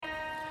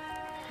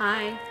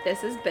Hi,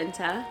 this is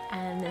Binta,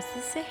 And this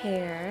is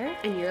Sahar.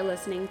 and you're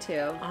listening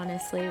to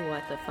Honestly,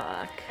 what the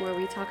fuck? where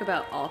we talk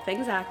about all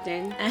things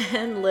acting.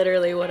 And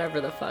literally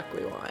whatever the fuck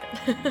we want.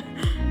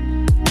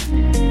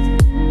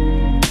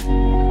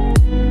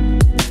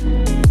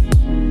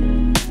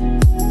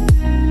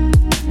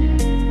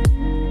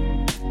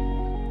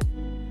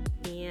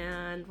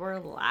 And we're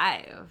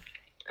live.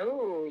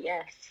 Oh,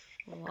 yes.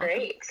 Welcome.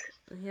 Great.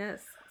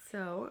 Yes.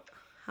 So,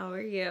 how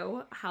are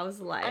you? How's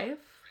life?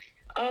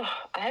 Oh,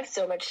 I have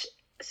so much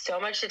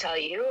to tell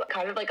you.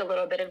 Kind of like a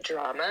little bit of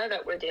drama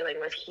that we're dealing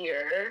with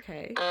here.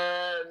 Okay.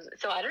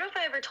 So I don't know if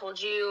I ever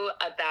told you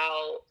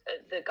about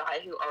the guy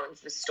who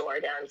owns the store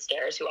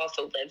downstairs who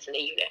also lives in the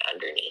unit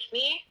underneath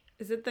me.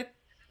 Is it the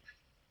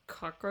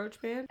cockroach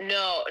man?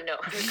 No. No,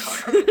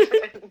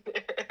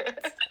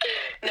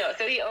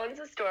 so he owns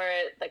a store,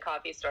 the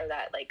coffee store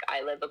that, like,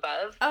 I live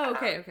above. Oh,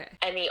 okay.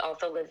 And he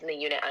also lives in the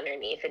unit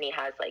underneath, and he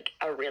has, like,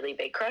 a really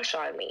big crush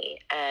on me.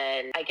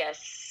 And I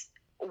guess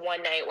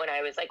one night when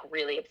I was, like,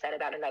 really upset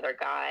about another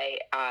guy,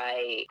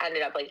 I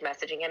ended up, like,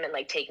 messaging him and,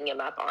 like, taking him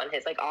up on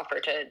his, like,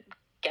 offer to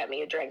get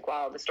me a drink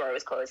while the store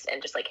was closed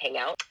and just, like, hang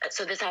out.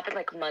 So this happened,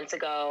 like, months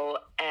ago,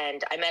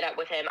 and I met up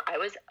with him. I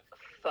was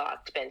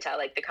fucked, Binta,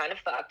 like the kind of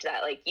fucked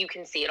that, like, you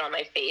can see it on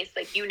my face,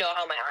 like, you know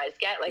how my eyes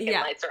get, like, Yeah.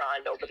 and lights are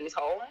on, nobody's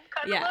home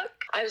kind of look.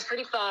 I was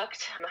pretty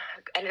fucked.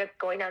 Ended up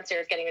going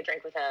downstairs, getting a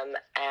drink with him,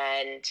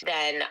 and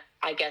then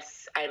I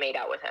guess I made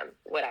out with him.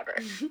 Whatever.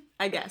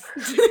 I guess.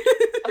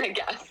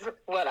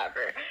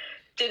 Whatever.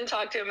 Didn't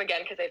talk to him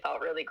again because I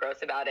felt really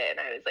gross about it, and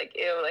I was like,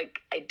 ew, like,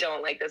 I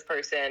don't like this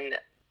person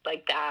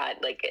like that.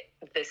 Like,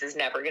 this is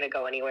never gonna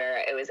go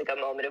anywhere. It was like a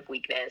moment of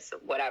weakness,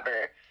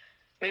 whatever.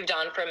 Moved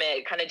on from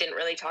it, kind of didn't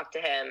really talk to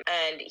him.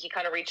 And he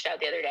kind of reached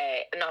out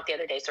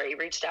he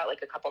reached out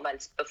like a couple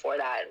months before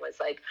that and was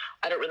like,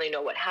 I don't really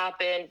know what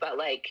happened, but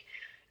like,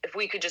 if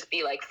we could just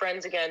be like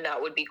friends again,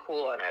 that would be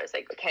cool. And I was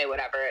like, okay,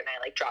 whatever. And I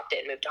like dropped it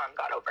and moved on,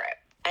 got over it.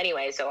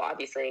 Anyway, so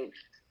obviously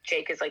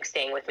Jake is like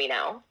staying with me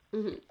now.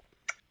 Mm-hmm.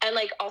 And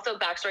like, also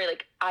backstory,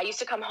 like, I used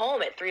to come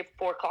home at 3 or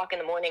 4 o'clock in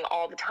the morning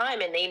all the time,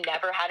 and they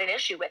never had an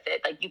issue with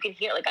it. Like, you can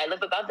hear, like, I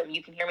live above them,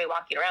 you can hear me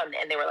walking around,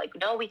 and they were like,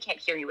 no, we can't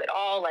hear you at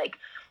all. Like,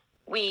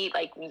 we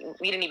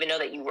didn't even know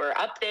that you were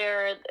up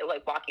there,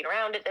 like, walking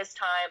around at this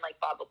time, like,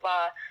 blah, blah,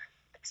 blah.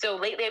 So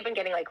lately I've been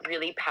getting, like,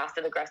 really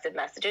passive-aggressive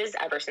messages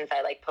ever since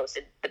I, like,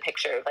 posted the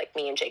picture of, like,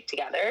 me and Jake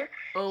together.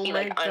 Oh, he,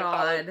 my like,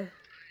 God.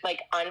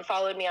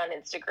 Unfollowed me on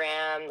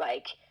Instagram,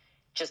 like,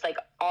 just, like,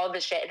 all the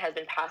shit, and has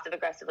been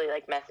passive-aggressively,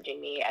 like, messaging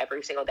me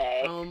every single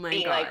day. Oh, my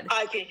being God. like,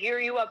 I can hear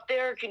you up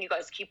there. Can you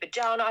guys keep it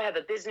down? I have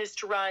a business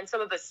to run.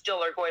 Some of us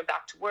still are going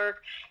back to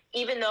work.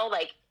 Even though,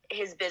 like,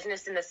 his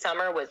business in the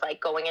summer was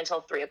like going until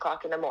 3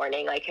 o'clock in the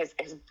morning. Like his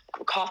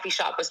coffee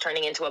shop was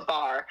turning into a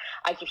bar.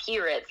 I could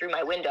hear it through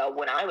my window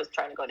when I was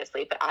trying to go to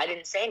sleep, but I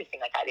didn't say anything.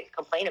 Like, I didn't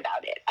complain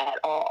about it at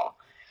all.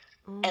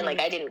 And like,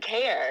 I didn't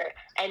care.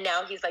 And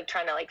now he's like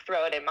trying to like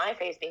throw it in my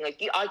face, being like,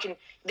 the other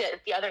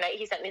night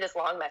he sent me this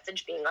long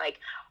message being like,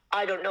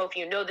 I don't know if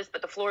you know this,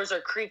 but the floors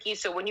are creaky.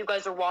 So when you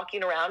guys are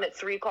walking around at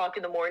 3 o'clock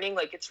in the morning,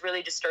 like, it's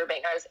really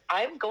disturbing.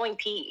 I'm going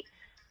pee.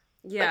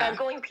 Yeah. Like, I'm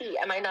going pee.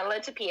 Am I not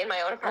allowed to pee in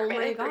my own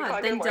apartment? Oh, my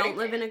God. Then don't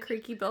live in a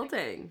creaky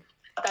building.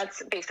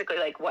 That's basically,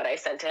 like, what I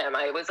sent to him.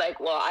 I was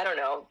like, well, I don't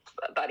know,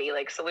 buddy,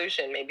 like,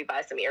 solution, maybe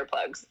buy some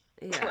earplugs.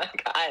 Yeah.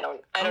 Like, I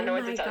don't know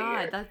what to tell you. Oh,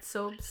 my God. That's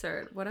so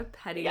absurd. What a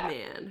petty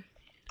man.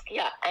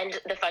 Yeah, and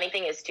the funny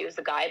thing is, too, is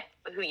the guy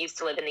who used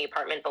to live in the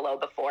apartment below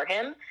before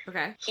him.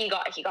 Okay. The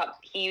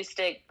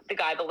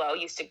guy below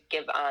used to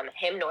give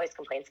him noise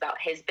complaints about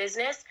his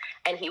business,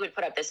 and he would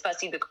put up this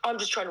fuss. He'd be like, I'm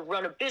just trying to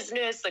run a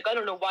business. Like, I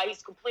don't know why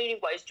he's complaining,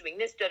 why he's doing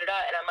this, da-da-da.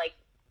 And I'm like,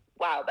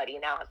 wow, buddy,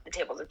 now the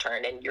tables have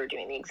turned, and you're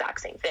doing the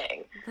exact same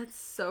thing. That's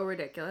so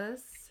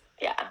ridiculous.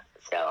 Yeah,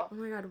 so. Oh,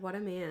 my God, what a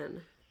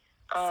man.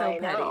 I petty.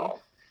 know.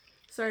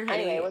 Sorry,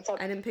 honey, anyway, what's up?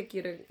 I didn't pick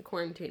you to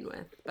quarantine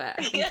with, but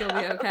I think you'll be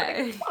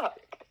okay.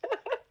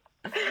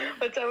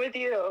 What's up with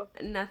you?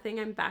 Nothing.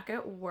 I'm back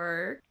at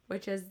work,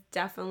 which is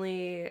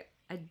definitely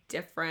a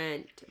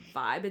different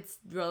vibe. It's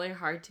really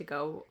hard to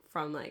go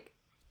from, like,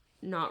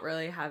 not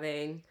really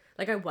having,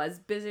 like, I was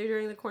busy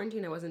during the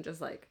quarantine. I wasn't just,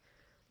 like,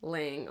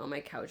 laying on my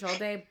couch all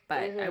day,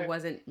 but I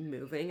wasn't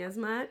moving as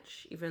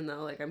much, even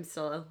though, like, I was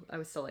still,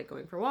 like,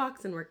 going for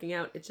walks and working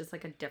out. It's just,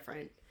 like, a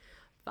different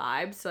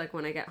vibe. So, like,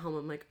 when I get home,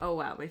 I'm like, oh,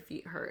 wow, my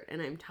feet hurt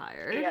and I'm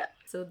tired. Yeah.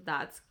 So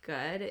that's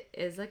good. It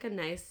is, like, a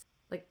nice,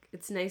 like,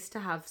 it's nice to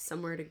have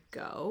somewhere to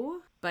go,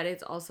 but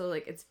it's also,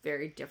 like, it's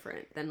very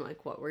different than,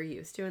 like, what we're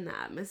used to in the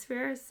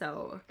atmosphere.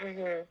 So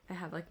I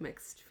have, like,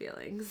 mixed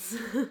feelings.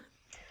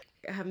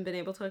 I haven't been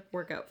able to, like,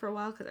 work out for a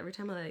while because every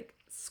time I, like,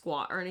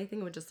 squat or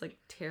anything, it would just, like,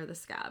 tear the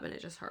scab and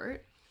it just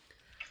hurt.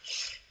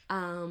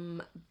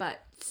 But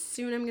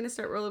soon I'm going to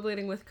start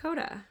rollerblading with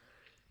Coda.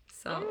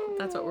 So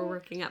that's what we're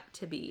working up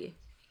to be.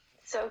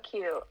 So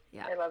cute.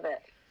 Yeah. I love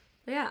it.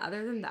 But yeah,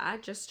 other than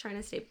that, just trying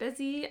to stay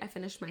busy. I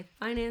finished my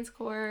finance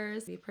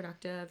course, be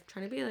productive,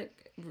 trying to be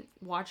like,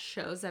 watch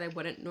shows that I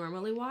wouldn't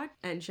normally watch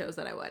and shows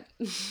that I would.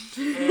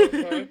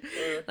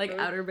 Like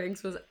Outer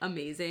Banks was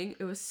amazing.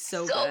 It was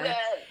so good.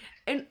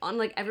 And on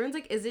like everyone's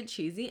like, is it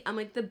cheesy? I'm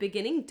like, the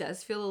beginning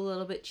does feel a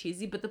little bit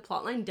cheesy, but the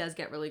plot line does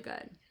get really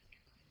good.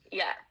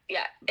 Yeah.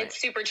 It's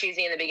super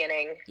cheesy in the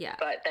beginning. Yeah.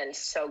 But then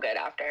so good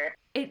after.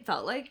 It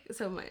felt like,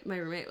 so my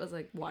roommate was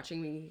like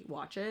watching me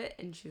watch it,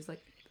 and she was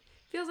like,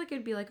 feels like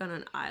it'd be like on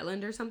an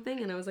island or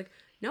something. And I was like,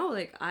 no,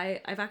 like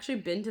I've actually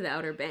been to the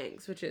Outer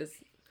Banks, which is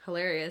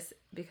hilarious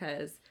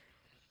because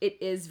it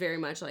is very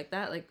much like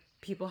that. Like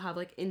people have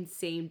like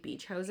insane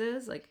beach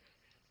houses, like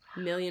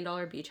 $1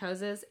 million beach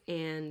houses,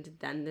 and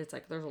then it's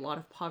like there's a lot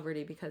of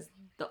poverty because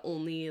the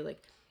only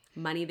like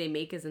money they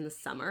make is in the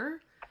summer.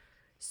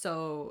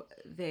 So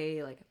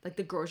they like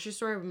the grocery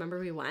store, I remember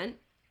we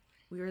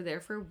were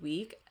there for a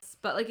week,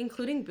 but like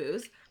including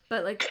booze,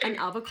 but like an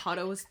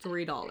avocado was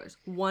 $3.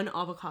 One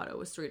avocado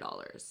was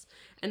 $3.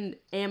 And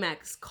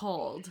Amex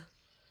called.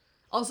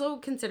 Also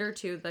consider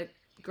too, like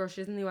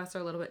groceries in the US are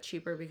a little bit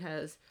cheaper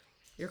because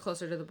you're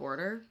closer to the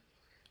border.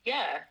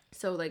 Yeah.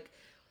 So like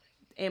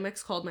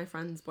Amex called my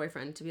friend's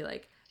boyfriend to be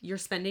like, you're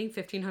spending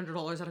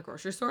 $1,500 at a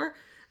grocery store?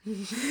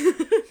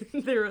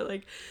 They were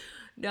like,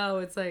 no,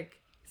 it's like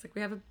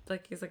we have a,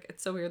 like, he's like,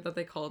 it's so weird that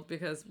they called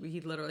because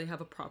we literally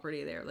have a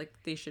property there. Like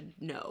they should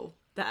know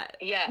that.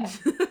 Yeah.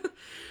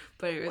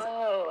 But anyways,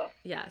 Whoa.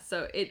 yeah,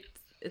 so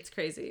it's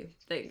crazy.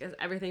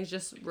 Everything's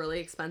just really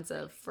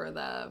expensive for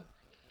the,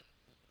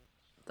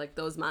 like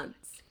those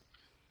months.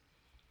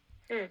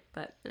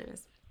 But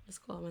anyways, the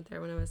school I went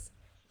there when I was,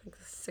 I think,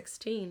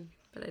 16,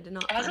 but I did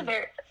not. It has a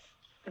very,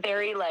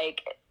 very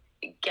like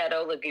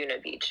ghetto Laguna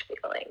Beach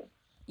feeling.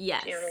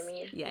 Yes. Do you know what I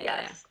mean? Yeah, yes.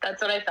 yeah.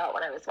 That's what I felt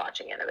when I was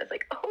watching it. I was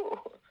like,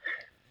 oh,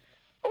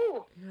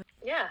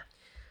 yeah.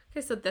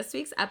 Okay, so this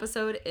week's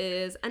episode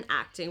is an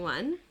acting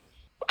one.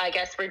 I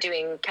guess we're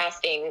doing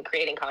casting,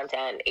 creating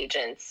content,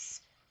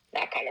 agents,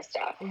 that kind of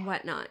stuff.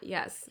 Whatnot,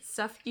 yes.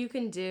 Stuff you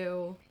can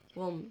do,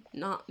 well,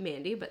 not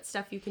Mandy, but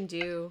stuff you can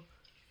do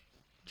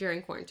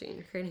during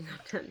quarantine, creating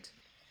content.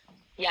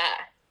 Yeah,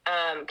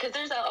 because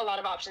there's a lot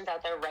of options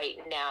out there right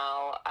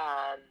now.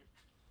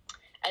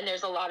 And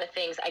there's a lot of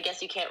things, I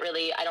guess I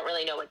don't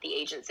really know what the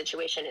agent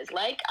situation is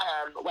like,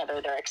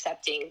 whether they're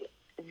accepting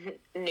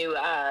new,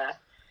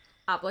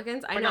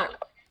 applicants. I know.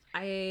 not.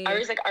 I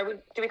was like,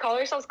 do we call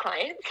ourselves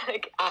clients?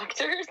 Like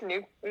actors,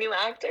 new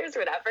actors,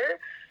 whatever.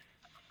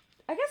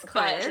 guess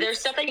clients. But there's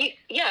stuff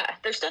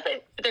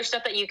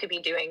that you could be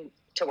doing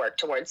to work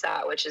towards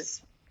that, which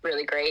is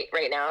really great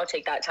right now.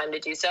 Take that time to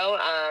do so.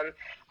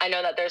 I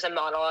know that there's a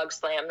monologue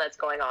slam that's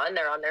going on.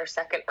 They're on their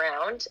second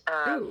round.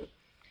 Ooh.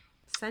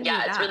 Send me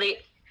that. It's really.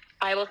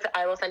 I will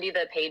send you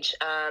the page.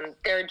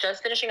 They're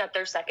just finishing up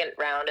their second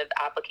round of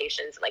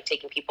applications, like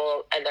taking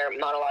people and their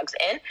monologues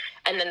in,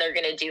 and then they're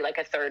gonna do like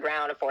a third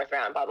round, a fourth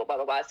round, blah blah blah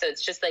blah blah. So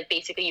it's just like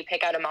basically you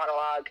pick out a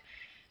monologue,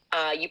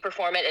 you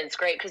perform it, and it's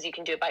great because you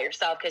can do it by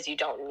yourself because you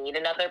don't need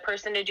another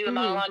person to do a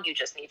monologue. You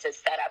just need to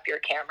set up your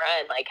camera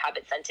and like have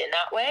it sent in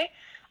that way.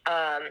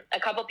 A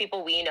couple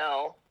people we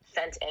know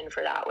sent in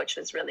for that, which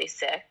was really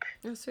sick.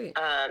 Oh, sweet.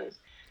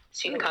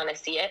 So you can kind of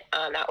see it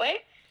that way.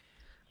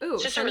 Ooh,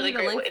 It's just send a really me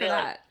the great link way for to,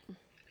 like, that.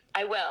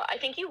 I will. I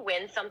think you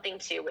win something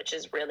too, which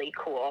is really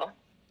cool.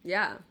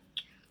 Yeah.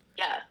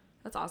 Yeah.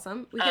 That's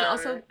awesome. We can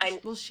also,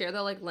 we'll share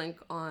the like link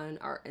on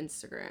our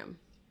Instagram.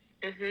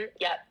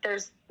 Yeah,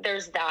 there's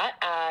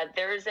that.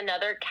 There's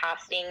another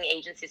casting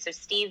agency. So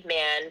Steve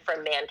Mann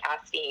from Man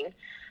Casting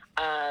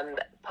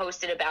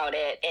posted about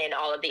it in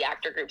all of the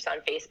actor groups on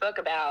Facebook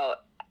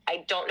about,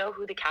 I don't know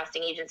who the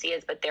casting agency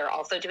is, but they're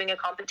also doing a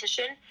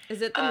competition.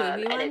 Is it the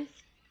movie and one?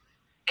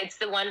 It's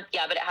the one,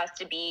 yeah, but it has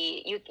to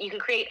be, you can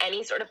create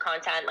any sort of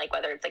content, like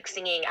whether it's like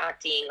singing,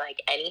 acting,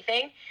 like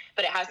anything,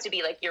 but it has to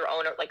be like your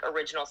own like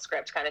original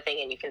script kind of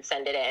thing, and you can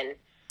send it in.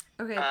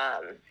 Okay.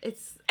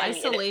 It's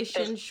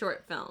Isolation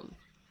short film.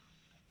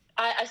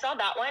 I saw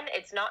that one.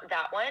 It's not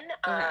that one.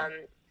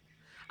 Okay.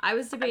 I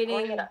was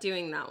debating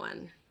doing that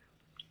one.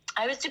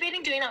 I was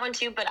debating doing that one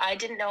too, but I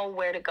didn't know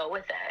where to go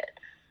with it.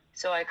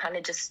 So I kind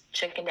of just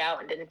chickened out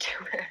and didn't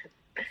do it.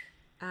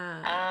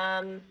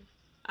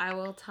 I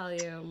will tell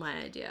you my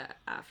idea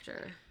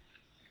after.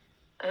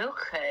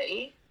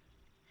 Okay.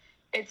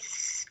 It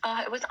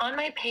was on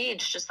my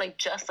page just like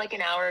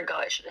an hour ago.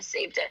 I should have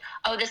saved it.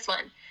 Oh, this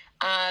one.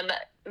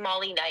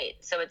 Molly Knight.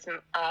 So it's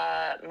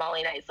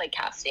Molly Knight's like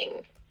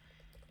casting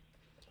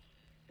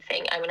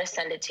thing. I'm gonna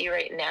send it to you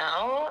right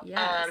now.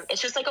 Yes.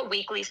 It's just like a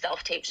weekly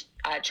self-tape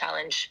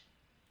challenge.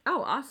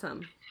 Oh,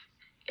 awesome.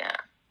 Yeah.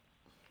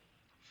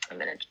 I'm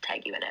gonna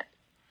tag you in it.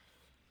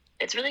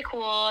 It's really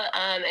cool,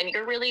 and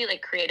you're really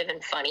like creative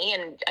and funny,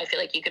 and I feel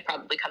like you could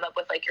probably come up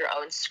with like your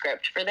own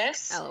script for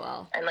this.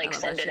 LOL. And like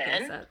send it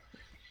in.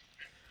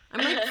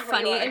 I'm like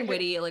funny and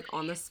witty like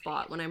on the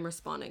spot when I'm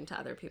responding to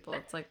other people.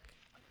 It's like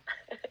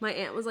my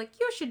aunt was like,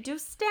 "You should do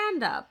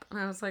stand up," and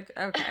I was like,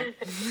 "Okay,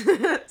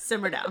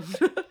 simmer down."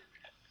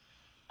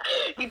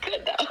 You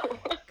could though.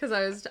 Because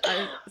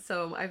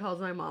I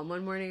called my mom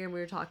one morning and we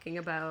were talking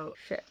about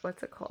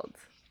what's it called?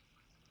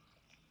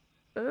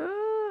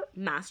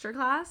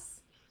 Masterclass.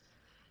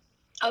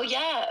 Oh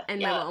yeah.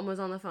 And my mom was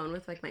on the phone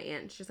with like my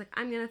aunt. She's like,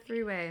 "I'm gonna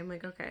 3-way." I'm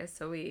like, "Okay."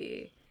 So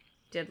we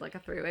did like a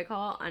 3-way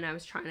call, and I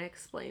was trying to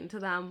explain to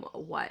them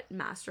what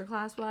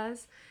masterclass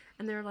was,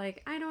 and they're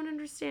like, I don't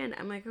understand.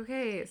 I'm like,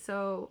 okay,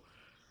 so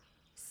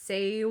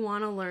say you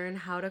want to learn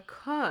how to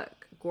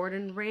cook.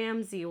 Gordon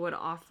Ramsay would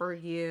offer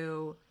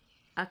you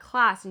a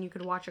class, and you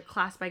could watch a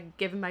class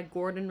given by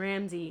Gordon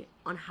Ramsay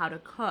on how to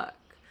cook.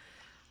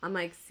 I'm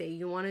like, say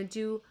you want to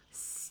do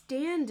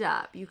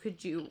stand-up, you could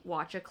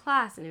watch a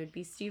class, and it would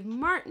be Steve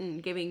Martin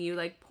giving you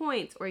like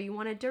points, or you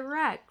want to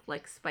direct,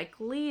 like Spike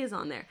Lee is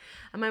on there.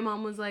 And my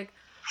mom was like,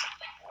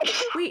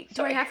 wait,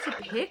 do I have to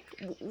pick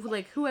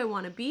like who I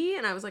want to be?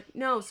 And I was like,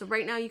 no, so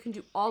right now you can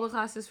do all the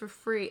classes for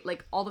free,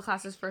 like all the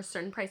classes for a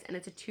certain price, and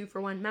it's a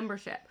 2-for-1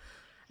 membership.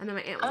 And then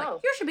my aunt was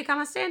like, you should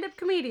become a stand-up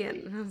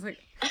comedian. And I was like,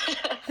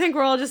 I think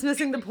we're all just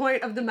missing the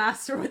point of the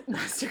master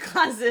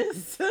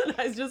classes. And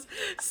I just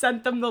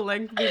sent them the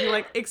link, being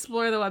like,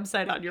 explore the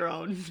website on your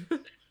own.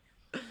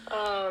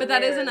 But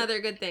that is another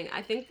good thing.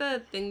 I think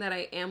the thing that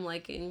I am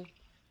liking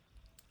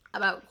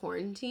about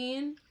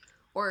quarantine,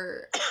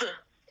 or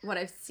what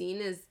I've seen,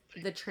 is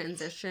the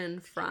transition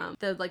from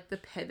the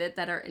pivot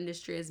that our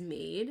industry has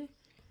made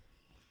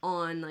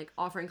on like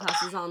offering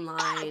classes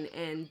online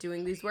and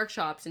doing these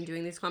workshops and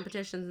doing these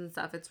competitions and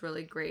stuff. It's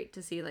really great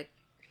to see like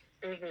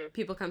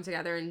people come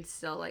together and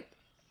still like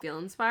feel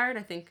inspired.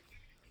 I think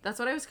that's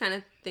what I was kind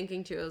of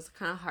thinking too. It was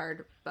kind of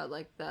hard about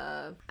like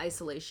the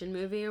Isolation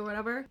movie or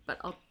whatever, but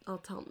I'll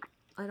tell.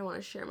 I don't want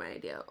to share my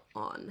idea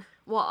on.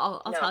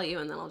 Well, I'll tell you,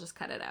 and then I'll just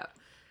cut it out.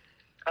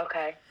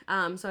 Okay.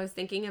 So I was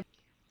thinking of.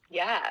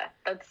 Yeah,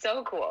 that's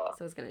so cool. So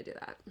I was gonna do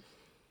that.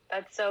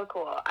 That's so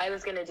cool. I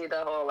was gonna do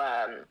the whole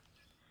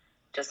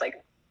just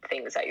like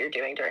things that you're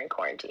doing during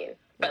quarantine,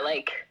 but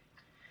I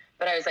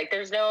was like,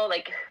 there's no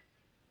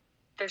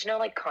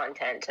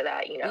content to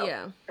that, you know.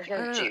 Yeah. There's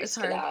no juice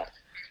to that.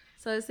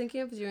 So I was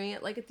thinking of doing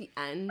it like at the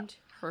end,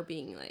 her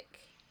being like,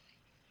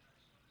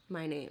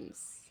 my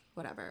name's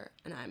whatever,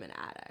 and I'm an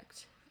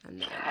addict, and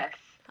then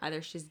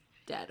either she's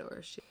dead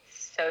or she.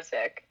 So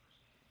sick.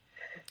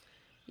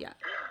 Yeah.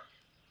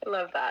 I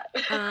love that.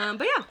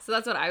 But yeah, so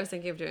that's what I was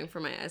thinking of doing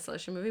for my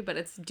Isolation movie, but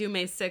it's due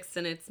May 6th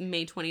and it's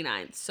May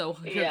 29th, so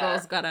your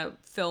girl's gotta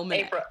film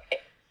it.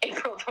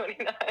 April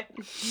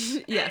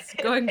 29th. Yes,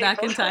 going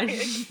back in time.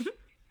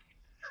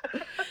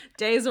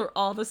 Days are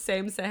all the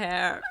same,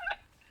 Sahar.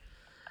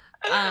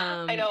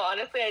 I know,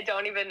 honestly,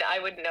 I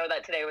wouldn't know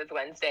that today was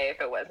Wednesday if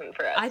it wasn't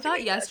for us. I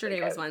thought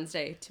yesterday was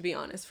Wednesday, to be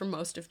honest, for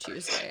most of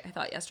Tuesday. I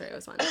thought yesterday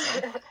was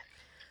Wednesday.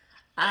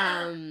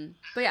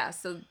 But yeah,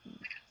 so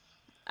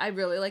I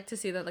really like to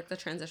see that, like, the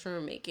transition we're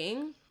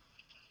making.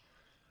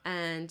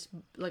 And,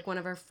 like, one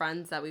of our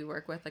friends that we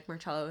work with, like,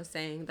 Marcello, was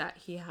saying that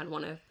he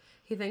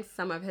thinks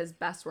some of his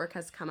best work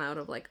has come out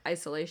of, like,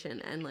 isolation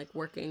and, like,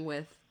 working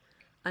with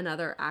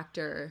another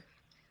actor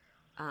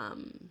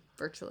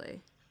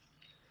virtually.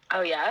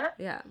 Oh, yeah?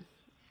 Yeah.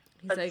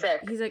 That's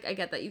sick. He's like, I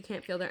get that you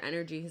can't feel their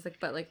energy. He's like,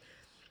 but, like,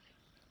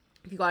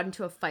 if you got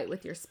into a fight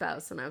with your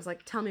spouse, and I was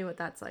like, tell me what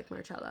that's like,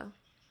 Marcello.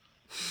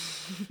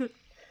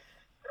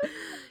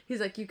 He's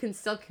like, you can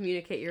still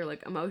communicate your,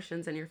 like,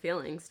 emotions and your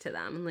feelings to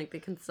them, and, like, they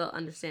can still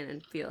understand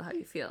and feel how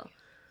you feel.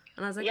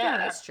 And I was like, yeah,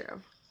 that's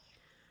true.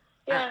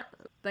 Yeah.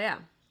 But yeah,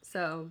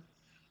 so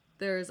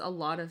there's a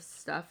lot of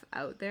stuff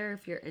out there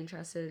if you're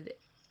interested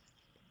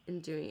in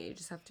doing it. You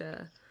just have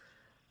to.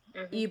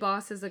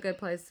 eBoss is a good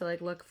place to,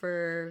 like, look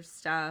for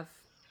stuff.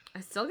 I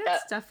still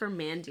get stuff for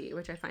Mandy,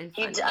 which I find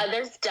fun.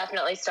 There's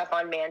definitely stuff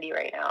on Mandy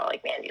right now,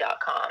 like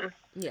Mandy.com.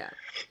 Yeah.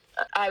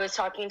 I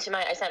sent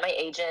my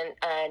agent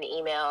an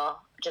email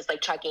just,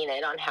 like, checking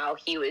in on how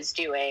he was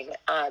doing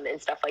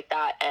and stuff like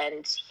that.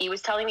 And he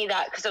was telling me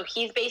that, so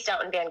he's based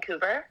out in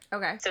Vancouver.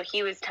 Okay. So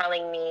he was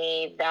telling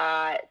me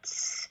that,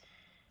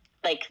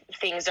 like,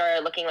 things are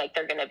looking like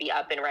they're going to be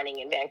up and running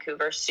in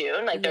Vancouver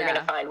soon. Like, they're going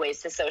to find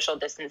ways to social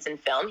distance and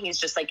film. He's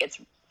just like,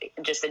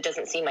 it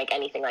doesn't seem like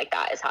anything like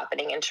that is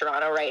happening in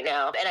Toronto right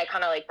now. And I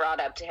kind of, like, brought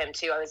up to him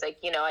too. I was like,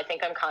 you know, I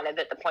think I'm kind of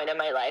at the point in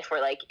my life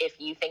where, like, if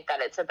you think that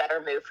it's a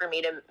better move for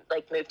me to,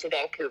 like, move to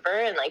Vancouver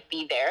and, like,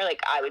 be there,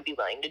 like, I would be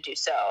willing to do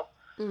so.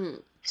 Mm-hmm.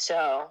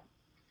 So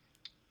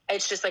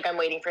it's just, like, I'm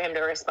waiting for him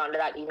to respond to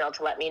that email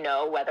to let me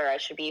know whether I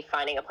should be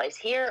finding a place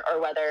here or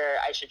whether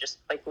I should just,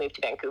 like, move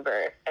to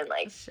Vancouver and,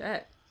 like...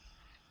 Shit.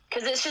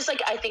 Because it's just,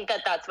 like, I think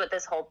that that's what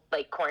this whole,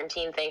 like,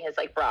 quarantine thing has,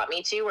 like, brought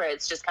me to, where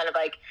it's just kind of,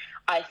 like,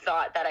 I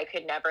thought that I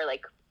could never,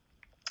 like,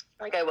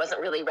 I wasn't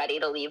really ready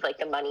to leave, like,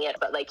 the money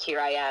but, like, here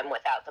I am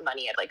without the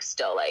money like,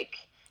 still, like,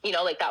 you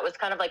know, like, that was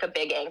kind of, like, a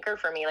big anchor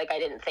for me. Like, I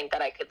didn't think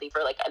that I could leave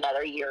for, like,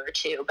 another year or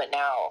two, but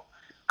now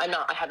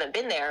I haven't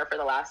been there for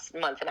the last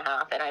month and a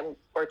half,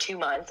 or 2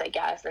 months, I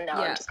guess, and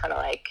now I'm just kind of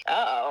like,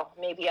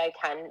 maybe I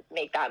can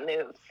make that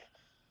move,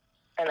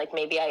 and, like,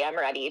 maybe I am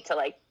ready to,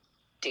 like,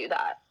 do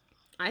that.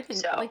 I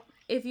think, like,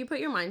 if you put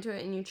your mind to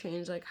it and you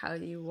change, like, how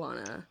you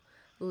want to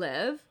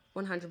live,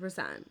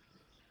 100%.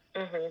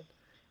 Mm-hmm.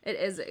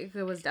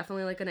 It was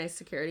definitely, like, a nice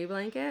security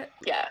blanket.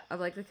 Yeah.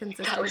 Of, like, the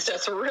consistency. That was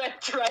just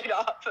ripped right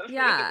off of me.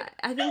 Yeah.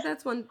 I think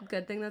that's one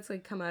good thing that's,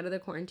 like, come out of the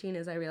quarantine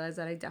is I realized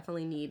that I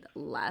definitely need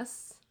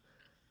less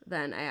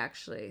than I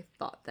actually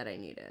thought that I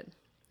needed.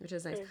 which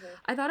is nice.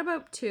 I thought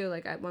about too,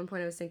 like at one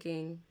point I was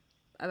thinking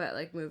about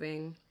like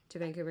moving to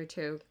Vancouver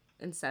too,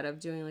 instead of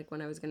doing like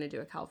when I was going to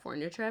do a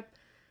California trip,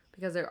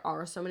 because there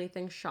are so many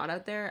things shot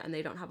out there and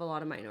they don't have a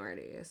lot of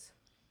minorities.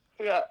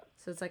 Yeah.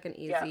 So it's like an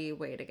easy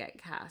way to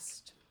get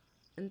cast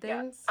and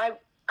things.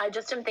 I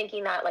just am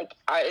thinking that, like,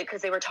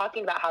 because they were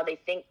talking about how they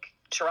think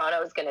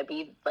Toronto is going to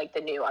be like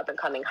the new up and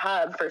coming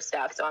hub for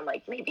stuff. So I'm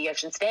like, maybe I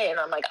should stay. And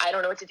I'm like, I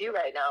don't know what to do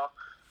right now.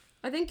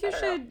 I think you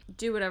should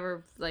do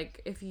whatever,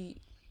 like, if you,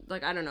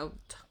 like, I don't know,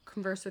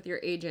 converse with your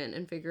agent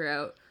and figure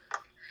out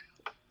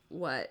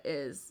what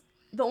is.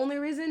 The only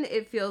reason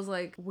it feels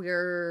like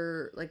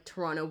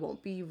Toronto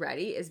won't be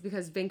ready is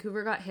because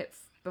Vancouver got hit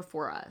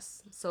before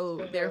us.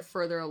 So they're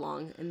further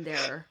along in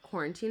their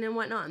quarantine and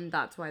whatnot, and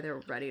that's why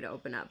they're ready to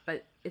open up.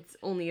 But it's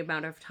only a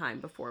matter of time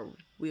before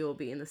we will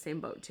be in the same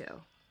boat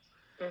too.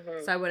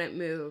 So I wouldn't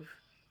move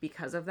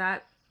because of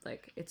that.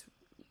 Like, it's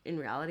in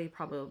reality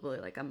probably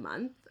like a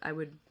month. I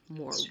would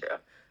more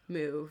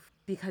move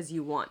because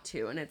you want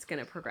to and it's going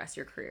to progress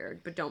your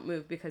career. But don't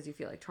move because you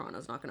feel like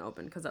Toronto's not going to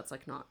open, because that's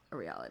like not a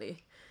reality.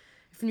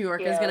 If New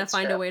York is going to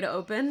find a way to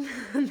open,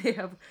 they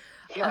have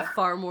a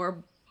far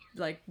more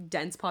like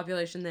dense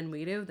population than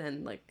we do,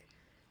 then like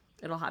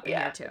it'll happen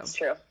here too. It's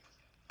true.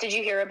 Did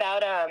you hear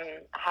about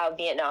how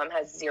Vietnam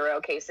has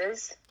 0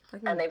 cases?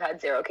 And they've had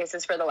 0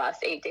 cases for the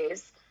last 8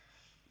 days.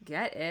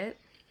 Get it?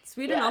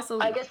 Sweden also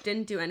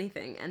didn't do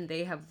anything, and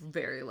they have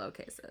very low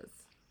cases.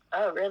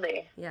 Oh,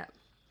 really? Yeah.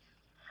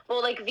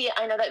 Well, like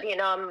I know that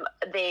Vietnam,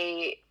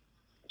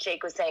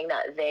 Jake was saying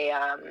that they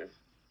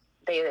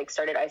like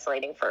started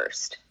isolating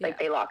first. Like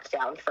they locked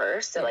down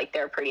first, so like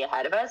they're pretty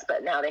ahead of us.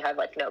 But now they have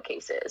like no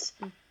cases.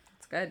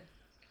 That's good.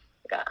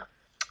 Yeah.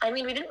 I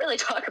mean, we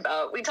talked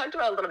about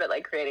a little bit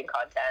like creating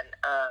content.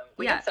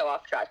 We get so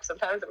off track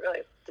sometimes,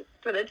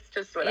 but it's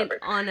just whatever.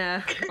 On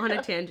a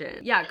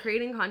tangent. Yeah,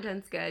 creating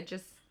content's good.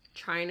 Just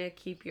trying to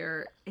keep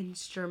your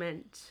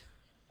instrument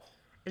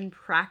in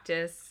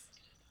practice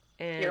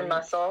and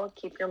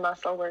keep your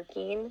muscle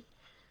working.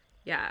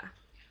 Yeah.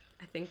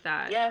 I think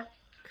that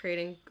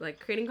creating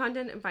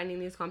content and finding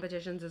these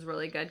competitions is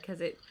really good, because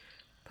it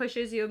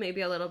pushes you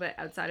maybe a little bit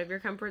outside of your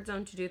comfort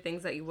zone to do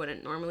things that you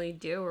wouldn't normally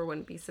do or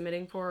wouldn't be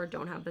submitting for or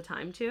don't have the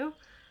time to,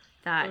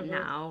 that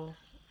now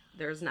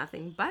there's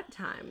nothing but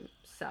time.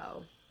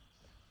 So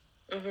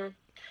I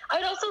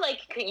would also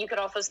you could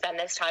also spend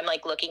this time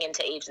like looking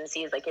into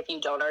agencies, like if you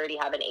don't already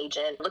have an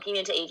agent, looking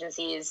into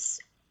agencies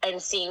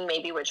and seeing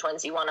maybe which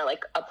ones you want to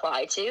like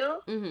apply to.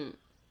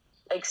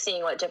 Like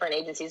seeing what different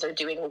agencies are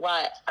doing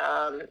what,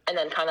 and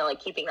then kind of like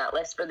keeping that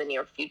list for the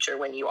near future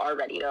when you are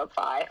ready to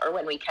apply, or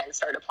when we can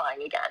start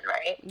applying again,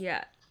 right?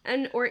 Yeah.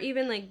 And or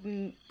even like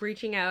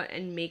reaching out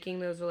and making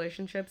those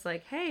relationships,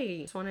 like,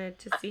 hey, just wanted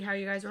to see how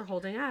you guys were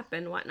holding up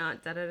and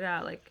whatnot,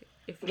 like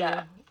if you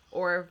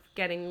or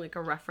getting like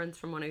a reference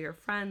from one of your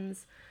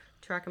friends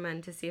to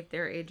recommend to see if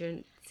their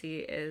agency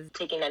is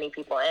taking any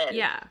people in.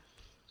 Yeah.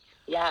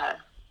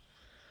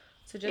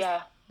 So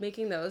just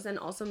making those, and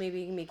also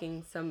maybe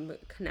making some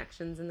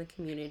connections in the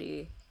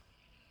community,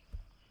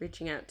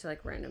 reaching out to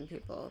like random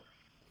people.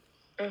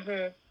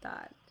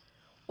 That,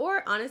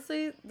 or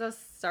honestly, the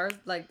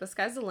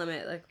sky's the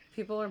limit. Like,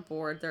 people are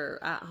bored,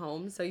 they're at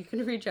home, so you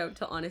can reach out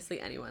to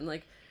honestly anyone.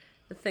 Like,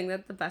 the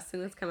best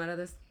thing that's come out of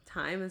this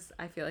time is,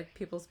 I feel like,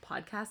 people's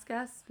podcast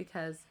guests,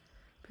 because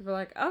people are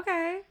like,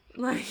 okay,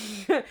 like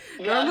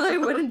normally I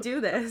wouldn't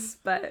do this,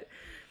 but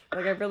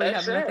like I really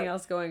have nothing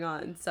else going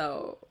on,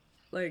 so.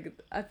 Like,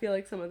 I feel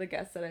like some of the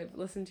guests that I've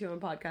listened to on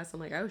podcasts, I'm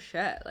like, oh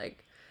shit,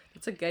 like,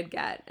 that's a good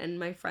get. And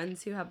my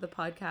friends who have the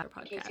podcast.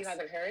 In case you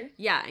haven't heard?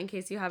 Yeah, in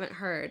case you haven't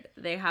heard,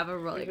 they have a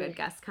really good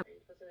guest coming.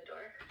 Open the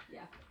door?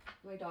 Yeah.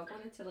 My dog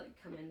wanted to, like,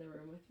 come in the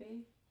room with me.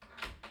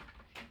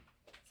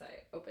 So I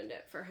opened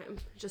it for him.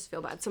 I just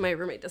feel bad so my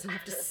roommate doesn't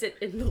have to sit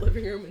in the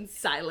living room in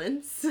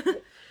silence.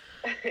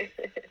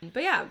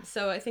 But yeah,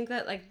 so I think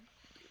that, like,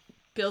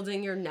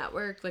 building your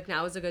network, like,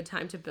 now is a good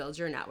time to build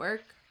your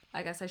network.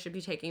 I guess I should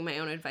be taking my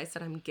own advice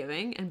that I'm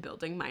giving and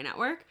building my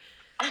network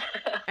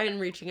and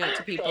reaching out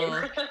to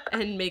people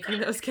and making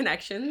those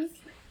connections.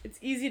 It's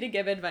easy to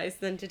give advice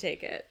than to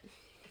take it.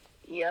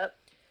 Yep.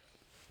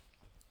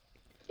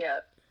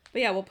 But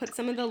yeah, we'll put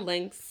some of the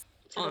links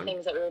to the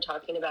things that we were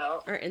talking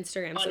about. Our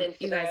Instagram, so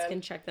you guys can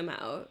check them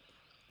out.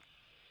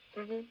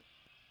 Do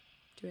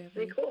we have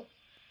any? Pretty cool.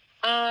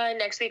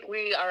 Next week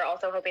we are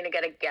also hoping to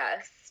get a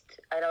guest.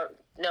 I don't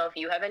know if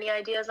you have any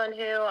ideas on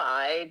who.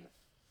 I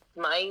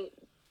might.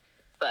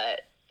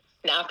 But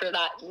after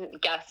that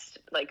guest,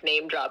 like,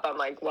 name drop, I'm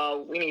like,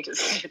 well, we need to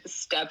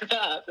step it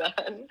up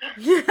then.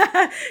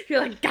 You're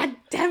like, God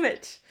damn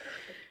it.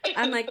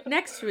 I'm like,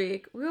 next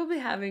week, we'll be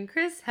having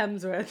Chris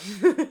Hemsworth.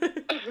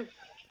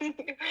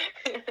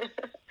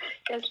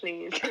 Yes,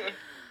 please.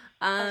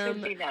 That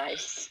would be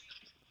nice.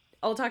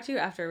 I'll talk to you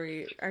after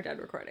we are done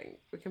recording.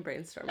 We can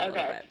brainstorm a little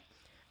bit.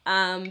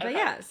 But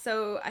yeah,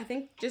 so I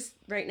think just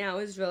right now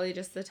is really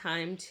just the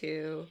time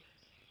to,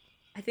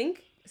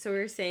 so we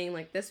were saying,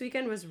 like, this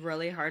weekend was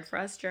really hard for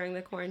us during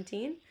the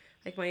quarantine.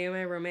 Like, my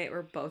roommate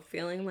were both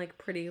feeling, like,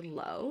 pretty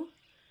low.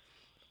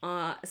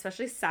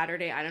 especially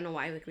Saturday. I don't know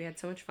why, like we had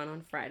so much fun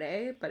on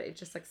Friday, but it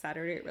just like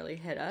Saturday it really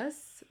hit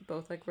us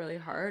both like really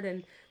hard.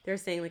 And they're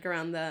saying like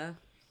around the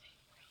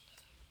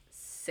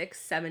 6,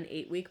 7,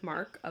 8 week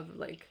mark of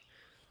like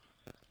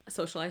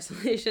social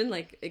isolation,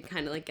 like it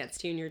kind of like gets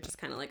to you and you're just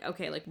kind of like,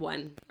 okay, like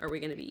when are we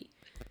gonna be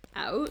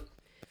out?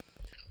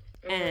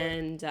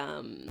 And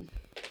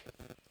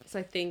so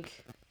I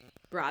think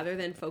rather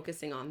than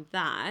focusing on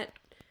that,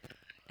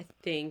 I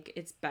think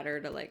it's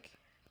better to like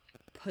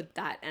put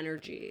that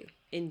energy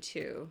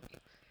into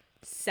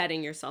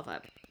setting yourself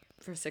up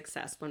for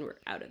success when we're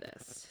out of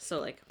this. So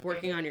like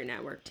working on your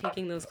network,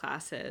 taking those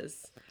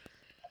classes,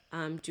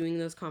 doing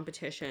those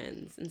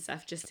competitions and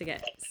stuff just to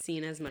get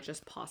seen as much as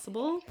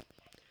possible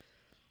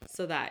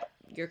so that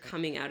you're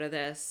coming out of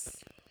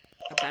this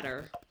a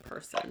better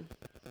person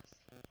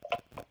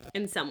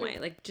in some way.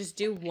 Like just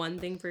do one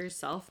thing for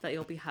yourself that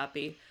you'll be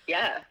happy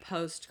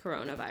post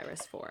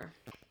coronavirus for.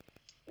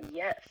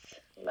 Yes,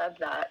 love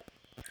that.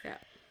 Yeah.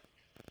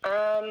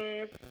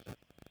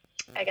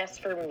 I guess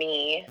for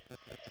me,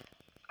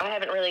 I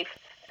haven't really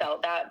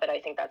felt that, but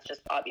I think that's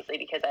just obviously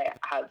because I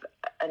have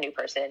a new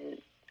person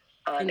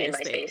in my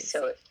space.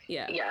 So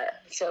yeah,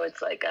 so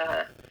it's like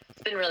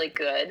it's been really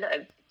good.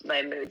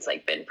 My mood's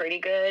like been pretty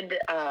good.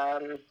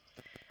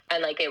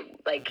 And like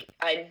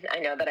I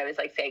know that I was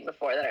like saying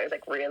before that I was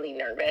like really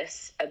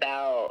nervous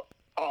about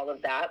all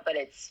of that, but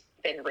it's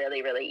been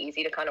really, really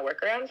easy to kind of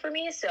work around for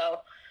me. So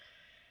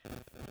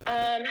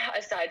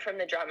aside from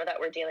the drama that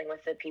we're dealing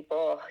with the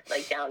people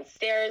like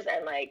downstairs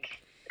and like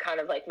kind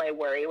of like my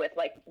worry with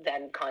like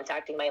then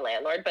contacting my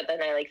landlord, but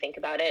then I like think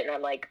about it and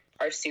I'm like,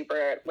 our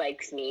super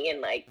likes me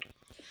and like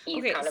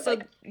he's kind of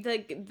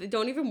like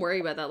don't even worry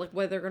about that. Like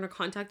whether they're gonna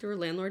contact your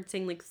landlord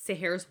saying like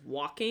Sahir's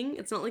walking,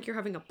 it's not like you're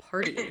having a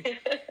party.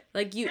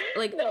 Like you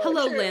like no,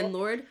 hello true.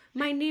 Landlord,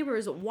 my neighbor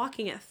is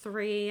walking at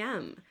 3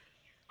 a.m.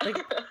 Like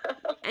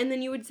and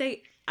then you would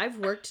say I've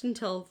worked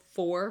until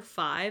 4,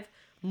 5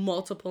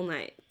 multiple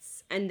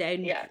nights and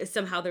then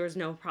somehow there was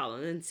no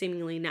problem and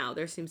seemingly now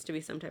there seems to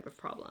be some type of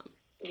problem.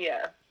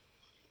 Yeah.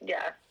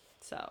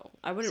 So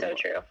I wouldn't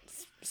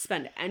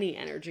spend any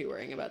energy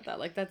worrying about that.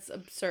 Like that's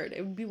absurd.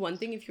 It would be one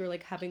thing if you were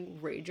like having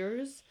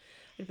ragers.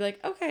 I'd be like,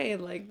 okay,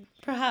 like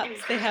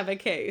perhaps they have a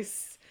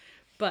case,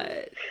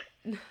 but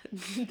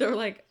they're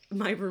like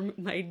my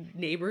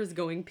neighbor's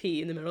going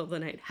pee in the middle of the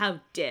night. How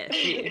dare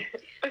you?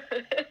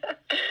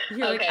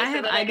 You're okay, like, I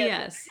have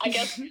IBS. I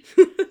guess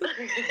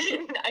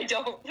I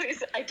don't.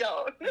 Please, I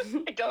don't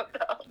know.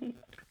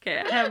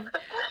 Okay,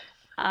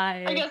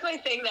 I guess my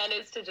thing then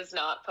is to just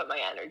not put my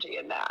energy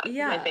in that.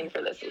 Yeah. My thing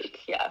for this week.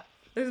 Yeah.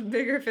 There's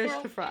bigger fish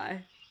to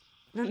fry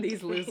than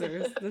these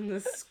losers, than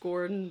this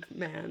scorned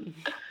man.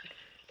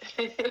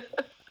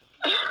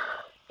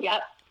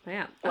 Yep.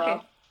 Yeah.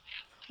 Okay.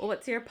 Well,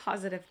 what's your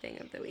positive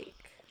thing of the week?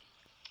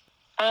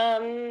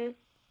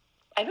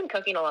 I've been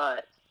cooking a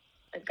lot.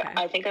 Okay.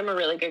 I think I'm a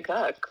really good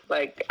cook.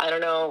 Like, I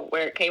don't know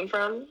where it came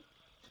from,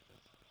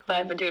 but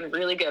I've been doing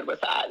really good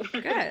with that.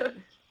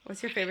 Good.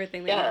 What's your favorite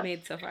thing that you've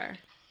made so far?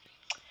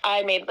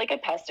 I made like a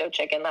pesto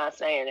chicken last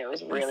night, and it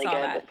was really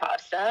good with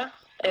pasta.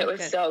 It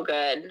was so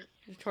good.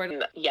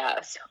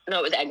 Yes. No,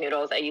 it was egg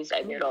noodles. I used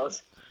egg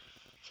noodles.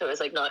 So it was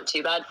like not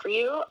too bad for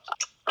you.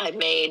 I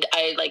made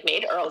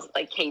Earl's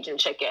like Cajun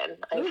chicken.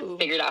 I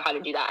figured out how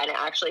to do that, and it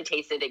actually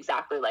tasted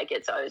exactly like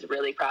it. So I was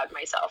really proud of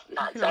myself in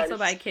that sense. You can also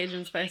buy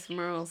Cajun spice from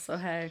Earl's. So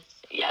hey.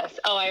 Yes.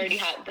 Oh, I already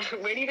had.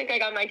 Where do you think I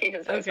got my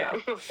Cajun spice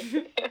from?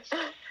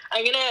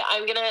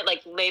 I'm gonna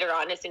like later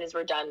on, as soon as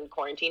we're done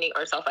quarantining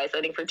or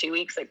self-isolating for 2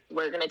 weeks, like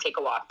we're gonna take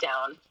a walk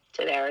down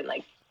to there and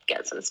like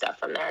get some stuff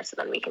from there, so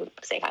then we can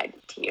say hi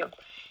to you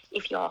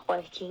if you are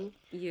working.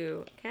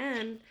 You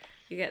can.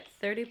 You get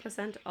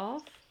 30%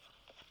 off.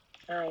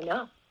 I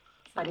know.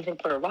 Why do you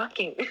think we're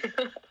walking?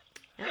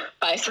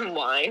 Buy some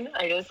wine.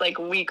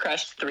 We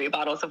crushed 3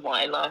 bottles of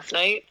wine last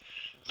night.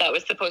 That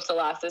was supposed to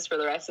last us for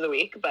the rest of the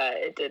week, but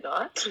it did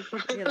not.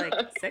 You're like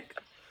sick?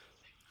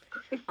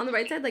 On the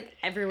right side, like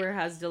everywhere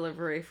has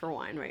delivery for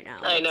wine right now.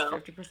 I know.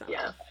 50%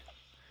 off.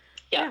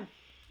 Yeah.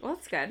 Well,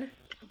 that's good.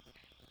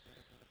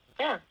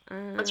 Yeah.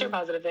 What's your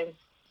positive thing?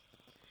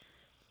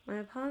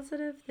 My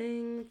positive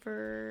thing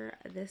for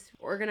this,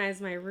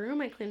 organize my room.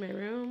 I clean my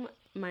room,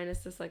 minus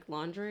this like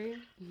laundry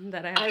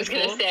that I have. I was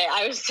going to say,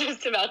 I was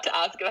just about to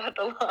ask about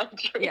the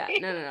laundry. Yeah,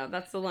 no.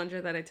 That's the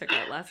laundry that I took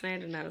out last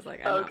night, and I was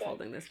like, I'm not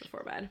folding this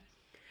before bed.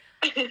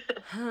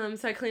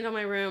 So I cleaned all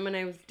my room, and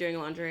I was doing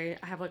laundry.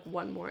 I have like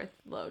one more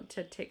load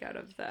to take out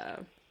of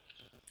the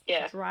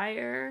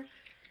dryer.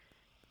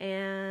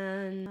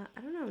 And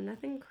I don't know,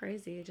 nothing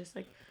crazy, just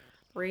like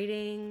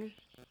reading.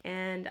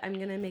 And I'm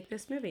going to make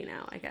this movie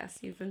now, I guess.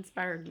 You've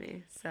inspired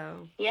me,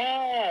 so.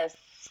 Yes.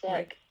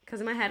 Like, because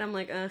in my head, I'm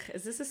like, ugh,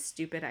 is this a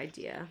stupid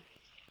idea?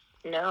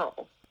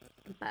 No.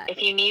 But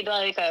if you need,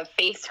 like, a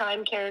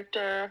FaceTime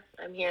character,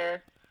 I'm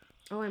here.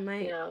 Oh, I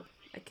might.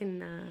 I can,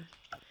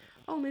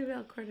 maybe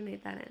I'll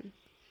coordinate that in.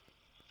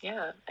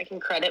 Yeah, I can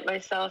credit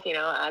myself,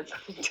 add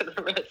something to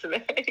the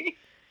resume.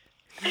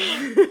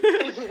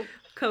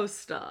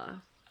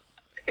 Co-star.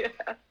 Yeah.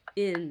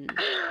 In.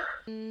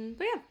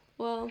 But yeah,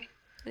 well,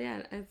 But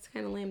yeah, it's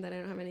kind of lame that I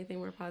don't have anything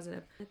more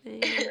positive. I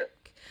think.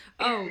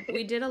 Oh,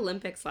 we did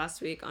Olympics last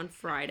week on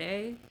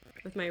Friday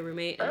with my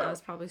roommate, and that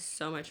was probably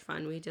so much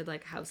fun. We did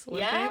like house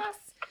Olympics. Yeah.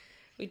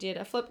 We did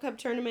a flip cup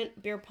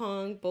tournament, beer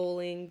pong,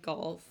 bowling,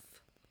 golf,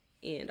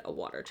 and a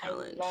water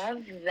challenge. I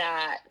love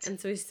that. And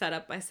so I set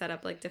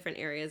up like different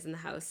areas in the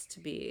house to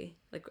be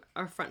like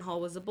our front hall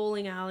was a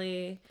bowling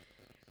alley.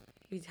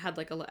 We had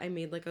I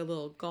made like a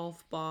little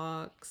golf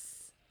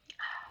box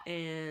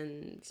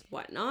and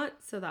whatnot.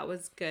 So that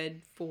was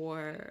good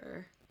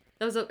it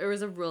was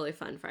a really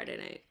fun Friday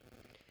night.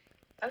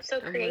 That's so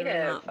And creative. we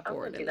were not I bored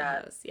want to in do the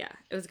that. house. Yeah,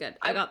 it was good.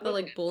 I got the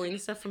like bowling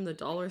stuff from the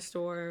dollar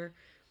store.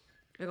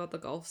 I got the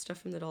golf stuff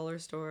from the dollar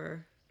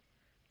store.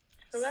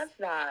 I love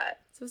that.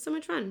 So it was so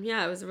much fun.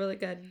 Yeah, it was really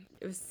good.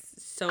 It was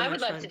so I much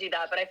would love fun. to do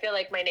that, but I feel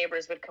like my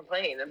neighbors would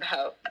complain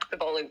about the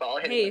bowling ball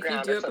hitting Hey, the if you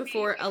ground do or it something.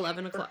 before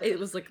 11 o'clock, it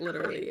was like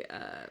literally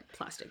a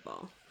plastic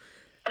ball.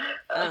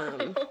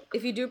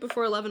 If you do it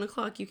before 11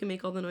 o'clock, you can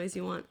make all the noise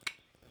you want.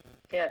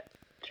 Yeah,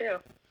 true.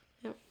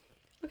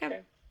 Okay. Sure.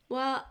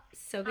 Well,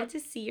 so good to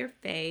see your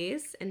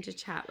face and to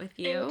chat with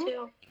you. Me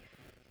too.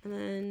 And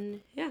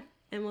then, yeah.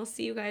 And we'll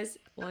see you guys.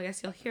 Well, I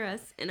guess you'll hear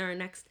us in our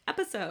next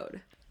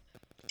episode.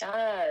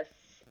 Yes.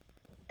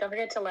 Don't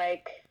forget to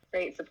like,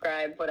 rate,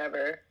 subscribe,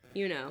 whatever.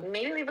 You know.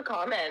 Maybe leave a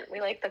comment.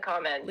 We like the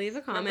comments. Leave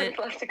a comment.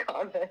 Nobody left a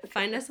comment.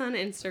 Find us on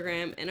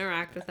Instagram.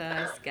 Interact with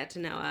us. Get to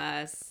know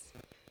us.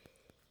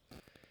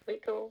 We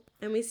cool.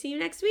 And we see you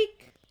next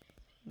week.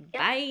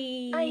 Yep.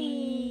 Bye.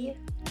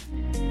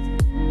 Bye.